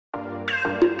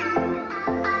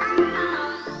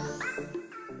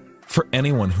For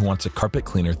anyone who wants a carpet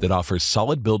cleaner that offers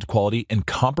solid build quality and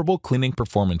comparable cleaning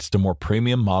performance to more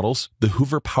premium models, the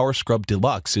HOOVER Power Scrub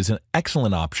Deluxe is an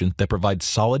excellent option that provides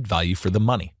solid value for the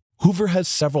money. HOOVER has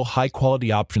several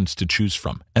high-quality options to choose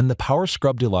from, and the Power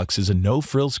Scrub Deluxe is a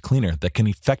no-frills cleaner that can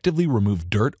effectively remove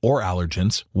dirt or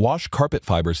allergens, wash carpet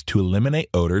fibers to eliminate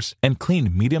odors, and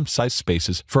clean medium-sized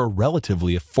spaces for a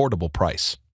relatively affordable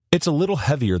price. It's a little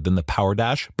heavier than the Power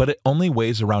Dash, but it only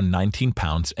weighs around 19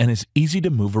 pounds and is easy to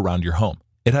move around your home.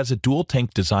 It has a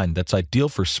dual-tank design that's ideal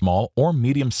for small or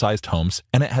medium-sized homes,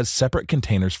 and it has separate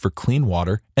containers for clean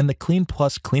water and the Clean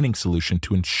Plus cleaning solution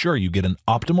to ensure you get an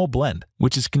optimal blend,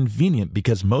 which is convenient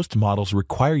because most models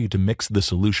require you to mix the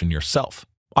solution yourself.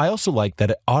 I also like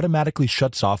that it automatically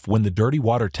shuts off when the dirty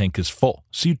water tank is full,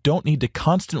 so you don't need to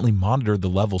constantly monitor the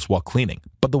levels while cleaning,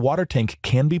 but the water tank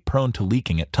can be prone to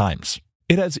leaking at times.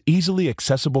 It has easily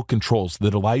accessible controls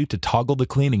that allow you to toggle the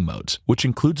cleaning modes, which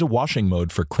includes a washing mode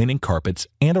for cleaning carpets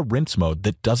and a rinse mode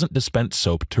that doesn't dispense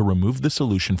soap to remove the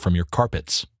solution from your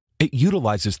carpets. It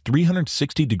utilizes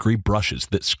 360-degree brushes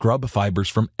that scrub fibers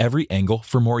from every angle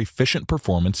for more efficient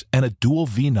performance and a dual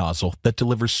V nozzle that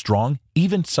delivers strong,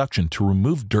 even suction to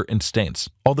remove dirt and stains,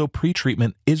 although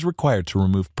pre-treatment is required to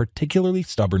remove particularly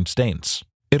stubborn stains.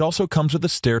 It also comes with a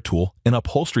stair tool, an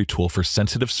upholstery tool for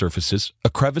sensitive surfaces, a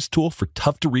crevice tool for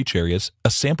tough-to-reach areas, a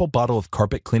sample bottle of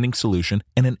carpet cleaning solution,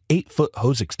 and an 8-foot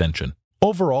hose extension.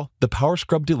 Overall, the Power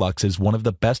Scrub Deluxe is one of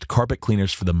the best carpet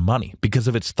cleaners for the money because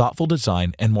of its thoughtful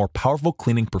design and more powerful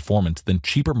cleaning performance than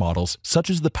cheaper models such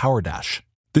as the Power Dash.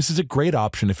 This is a great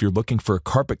option if you're looking for a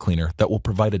carpet cleaner that will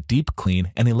provide a deep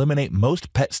clean and eliminate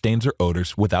most pet stains or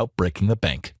odors without breaking the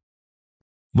bank.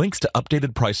 Links to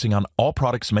updated pricing on all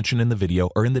products mentioned in the video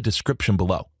are in the description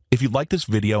below. If you liked this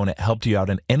video and it helped you out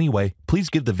in any way, please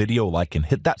give the video a like and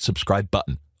hit that subscribe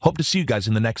button. Hope to see you guys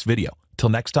in the next video. Till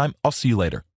next time, I'll see you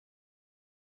later.